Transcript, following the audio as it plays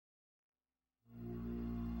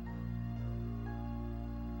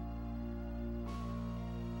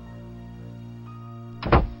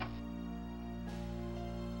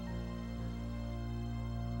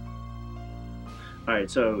All right,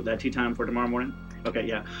 so that tea time for tomorrow morning? Okay,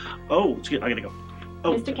 yeah. Oh, excuse, I gotta go.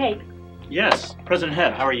 Oh, Mr. Cade. yes, President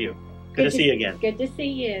Hebb, how are you? Good to see you again. Good to see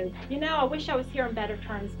you. You know, I wish I was here on better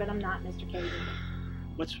terms, but I'm not, Mr. Cade.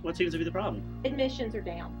 What seems to be the problem? Admissions are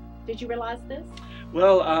down. Did you realize this?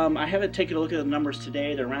 Well, I haven't taken a look at the numbers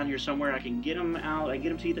today. They're around here somewhere. I can get them out. I can get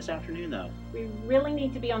them to you this afternoon, though. We really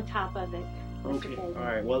need to be on top of it. Okay. All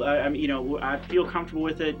right. Well, I feel comfortable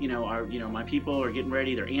with it. My people are getting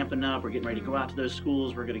ready. They're amping up. We're getting ready to go out to those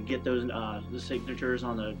schools. We're going to get those the signatures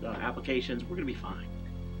on the applications. We're going to be fine.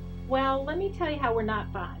 Well, let me tell you how we're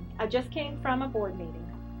not fine. I just came from a board meeting.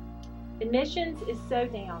 Admissions is so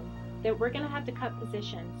down that we're going to have to cut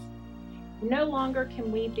positions. No longer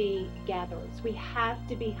can we be gatherers. We have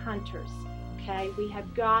to be hunters. Okay? We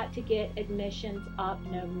have got to get admissions up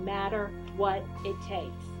no matter what it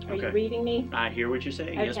takes. Are you reading me? I hear what you're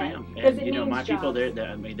saying. Okay. Yes, ma'am. Because And my people,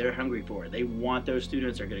 they're hungry for it. They want those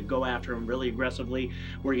students. They're going to go after them really aggressively.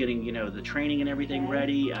 We're getting, the training and everything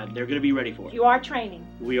ready. They're going to be ready for it. You are training.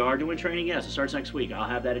 We are doing training. Yes, it starts next week. I'll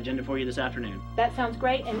have that agenda for you this afternoon. That sounds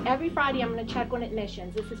great. And every Friday, I'm going to check on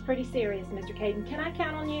admissions. This is pretty serious, Mr. Caden. Can I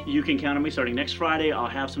count on you? You can count on me. Starting next Friday, I'll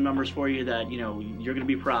have some numbers for you that you're going to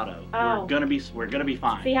be proud of. Oh. We're gonna be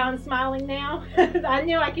fine. See how I'm smiling now? I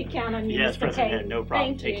knew I could count on you, yes, Mr. President Caden. Head, no problem.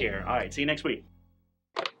 Thank Take you. care. All right, see you next week.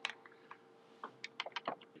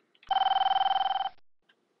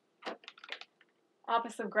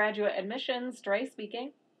 Office of Graduate Admissions, Dre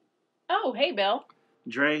speaking. Oh, hey, Bill.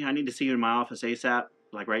 Dre, I need to see you in my office ASAP,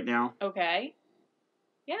 like right now. Okay.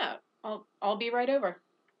 Yeah, I'll be right over.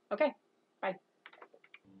 Okay, bye.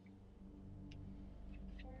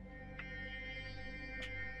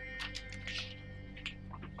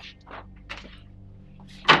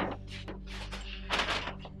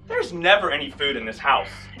 There's never any food in this house.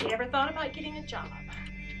 Have you ever thought about getting a job?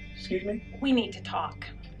 Excuse me? We need to talk.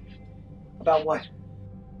 About what?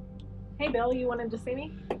 Hey, Bill, you wanted to see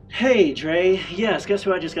me? Hey, Dre. Yes, guess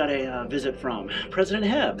who I just got a visit from? President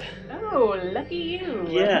Hebb. Oh, lucky you.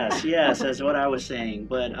 Yes, that's what I was saying.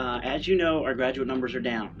 But as you know, our graduate numbers are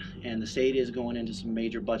down, and the state is going into some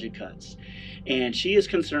major budget cuts. And she is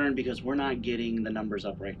concerned because we're not getting the numbers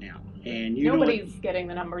up right now. And Nobody's getting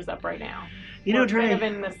the numbers up right now. We're Dre, kind of Dre,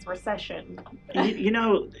 in this recession. at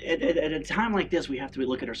a time like this, we have to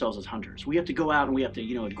look at ourselves as hunters. We have to go out and we have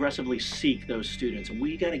to, aggressively seek those students. And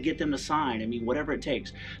we got to get them to sign. I mean, whatever it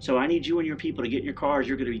takes. So I need you and your people to get in your cars.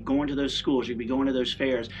 You're going to be going to those schools. You're going to be going to those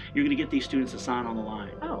fairs. You're going to get these students to sign on the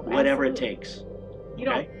line. Oh, whatever absolutely. it takes.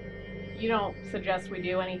 You don't suggest we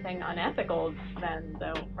do anything unethical then,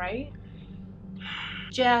 though, right?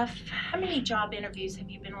 Jeff, how many job interviews have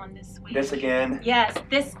you been on this week? This again? Yes,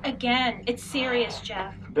 this again. It's serious,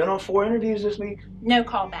 Jeff. Been on 4 interviews this week? No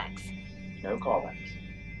callbacks. No callbacks.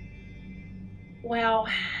 Well,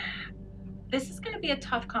 this is going to be a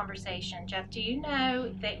tough conversation, Jeff. Do you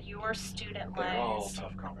know that your student They're all loans...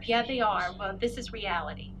 tough conversations. Yeah, they are. Well, this is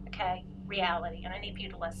reality, okay? Reality, and I need you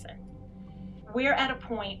to listen. We're at a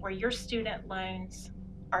point where your student loans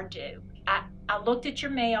are due. I looked at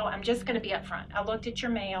your mail. I'm just going to be upfront. I looked at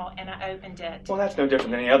your mail and I opened it. Well, that's no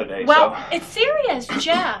different than any other day, Well, so... it's serious,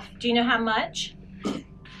 Jeff. Do you know how much?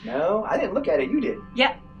 No, I didn't look at it. You did.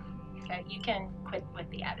 Yeah. Okay, you can quit with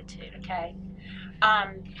the attitude, okay?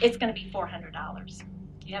 It's going to be $400.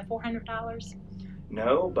 Do you have $400?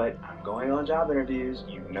 No, but I'm going on job interviews.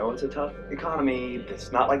 You know it's a tough economy.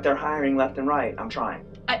 It's not like they're hiring left and right. I'm trying.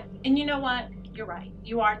 And you know what? You're right.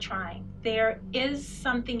 You are trying. There is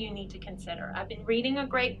something you need to consider. I've been reading a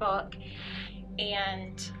great book,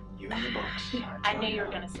 and You and your books. I knew you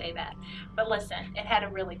were going to say that. But listen, it had a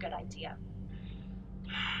really good idea.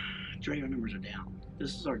 Dre, our numbers are down.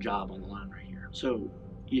 This is our job on the line right here. So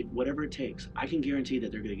whatever it takes, I can guarantee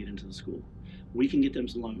that they're going to get into the school. We can get them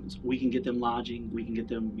some loans. We can get them lodging. We can get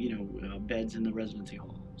them, beds in the residency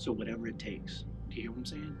hall. So whatever it takes. Do you hear what I'm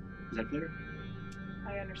saying? Is that clear?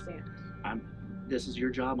 I understand. This is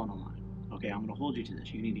your job on the line. Okay, I'm going to hold you to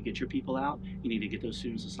this. You need to get your people out. You need to get those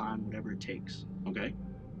students to sign whatever it takes. Okay?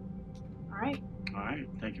 All right. All right.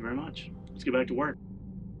 Thank you very much. Let's get back to work.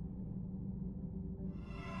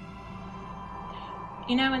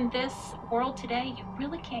 You know, in this world today, you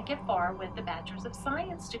really can't get far with the Bachelor's of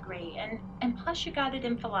Science degree. And plus, you got it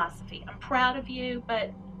in philosophy. I'm proud of you,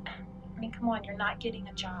 but, I mean, come on, you're not getting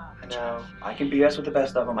a job. No, I can BS with the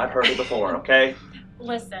best of them. I've heard it before, okay?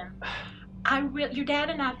 Listen, your dad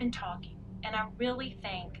and I have been talking, and I really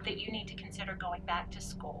think that you need to consider going back to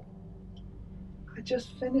school. I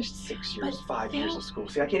just finished 6 years, But 5 years think- of school.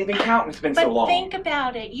 See, I can't even count. It's been But so long. think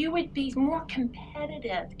about it. You would be more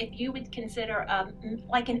competitive if you would consider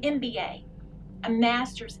like an MBA, a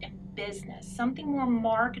master's in business, something more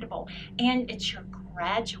marketable, and it's your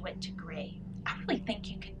graduate degree. I really think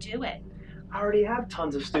you could do it. I already have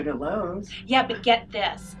tons of student loans. Yeah, but get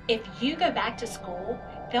this. If you go back to school,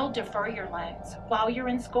 they'll defer your loans while you're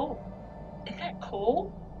in school. Isn't that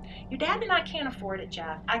cool? Your dad and I can't afford it,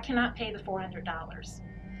 Jeff. I cannot pay the $400.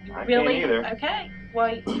 I Really? can't either. Okay.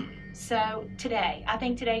 Well, so today, I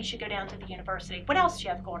think today you should go down to the university. What else do you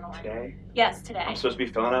have going on? Today, Yes, today. I'm supposed to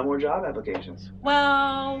be filling out more job applications.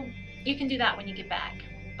 Well, you can do that when you get back.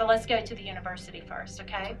 But let's go to the university first,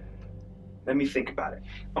 okay? Let me think about it.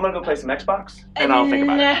 I'm gonna go play some Xbox, and I'll think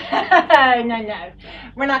about it. No.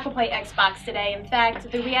 We're not gonna play Xbox today. In fact,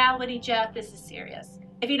 the reality, Jeff, this is serious.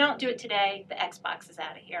 If you don't do it today, the Xbox is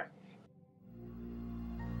out of here.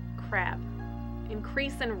 Crap.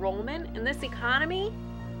 Increase enrollment in this economy?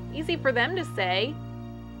 Easy for them to say.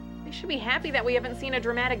 They should be happy that we haven't seen a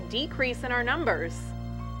dramatic decrease in our numbers.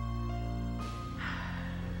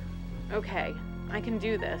 Okay, I can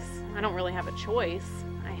do this. I don't really have a choice.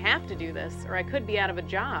 I have to do this, or I could be out of a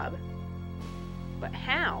job. But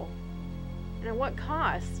how? And at what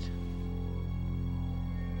cost?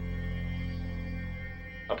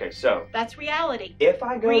 Okay, so That's reality. if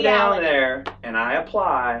I go Reality. down there and I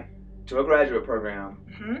apply to a graduate program,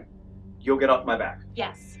 Mm-hmm. you'll get off my back.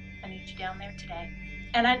 Yes, I need you down there today.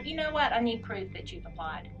 And you know what? I need proof that you've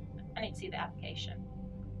applied. I need to see the application.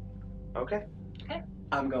 Okay? Okay.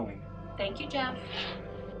 I'm going. Thank you, Jeff.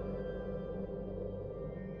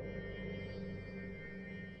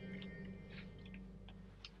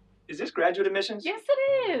 Is this graduate admissions? Yes,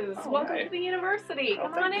 it is. All Welcome right. to the university. Oh,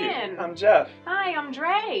 Come thank on you. in. I'm Jeff. Hi, I'm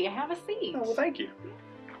Dre. Have a seat. Oh, well, thank you.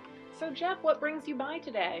 So, Jeff, what brings you by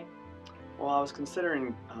today? Well, I was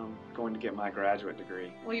considering going to get my graduate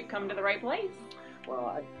degree. Well, you've come to the right place.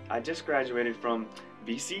 Well, I just graduated from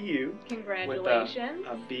VCU Congratulations. with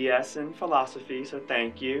a BS in philosophy, so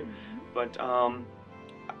thank you. But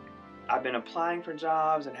I've been applying for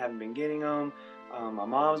jobs and haven't been getting them. My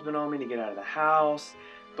mom's been on me to get out of the house,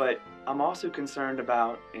 but I'm also concerned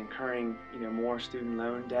about incurring, more student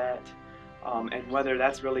loan debt, and whether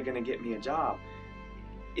that's really going to get me a job.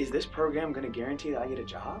 Is this program going to guarantee that I get a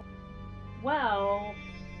job? Well,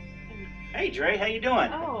 Hey, Dre, how you doing?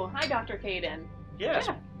 oh, hi, Dr. Caden. Yes.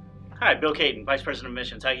 Jeff. Hi, Bill Caden, Vice President of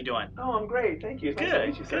Admissions. How you doing? Oh, I'm great, thank you. It's nice to meet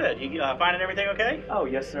Good, you, sir. good. You finding everything okay? Oh,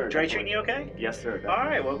 yes, sir. Dre definitely. treating you okay? Yes, sir. All definitely.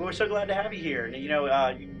 right, well, we're so glad to have you here.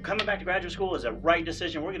 And, coming back to graduate school is a right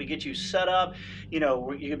decision. We're going to get you set up. You're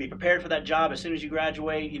going to be prepared for that job as soon as you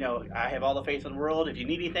graduate. I have all the faith in the world. If you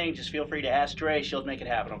need anything, just feel free to ask Dre. She'll make it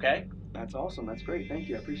happen, okay? That's awesome. That's great. Thank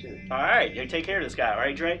you. I appreciate it. All right, you take care of this guy, all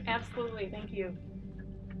right, Dre? Absolutely. Thank you.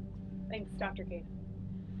 Thanks, Dr. Caden.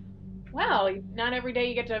 Well, not every day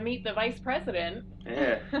you get to meet the vice president.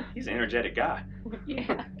 Yeah, he's an energetic guy.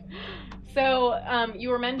 Yeah. So you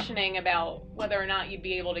were mentioning about whether or not you'd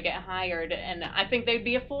be able to get hired, and I think they'd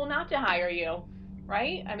be a fool not to hire you,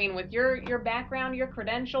 right? I mean, with your background, your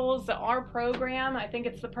credentials, our program, I think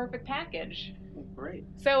it's the perfect package. Great.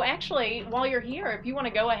 So actually, while you're here, if you want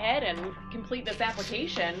to go ahead and complete this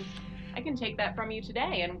application, I can take that from you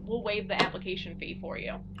today, and we'll waive the application fee for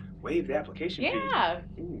you. Waive the application fee. Yeah,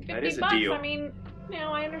 Ooh, 50 that is a bucks. deal. I mean,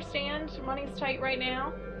 I understand money's tight right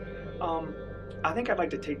now. I think I'd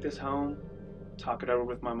like to take this home, talk it over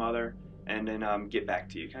with my mother, and then get back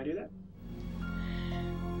to you. Can I do that?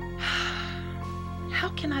 How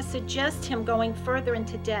can I suggest him going further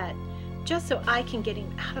into debt just so I can get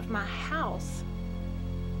him out of my house?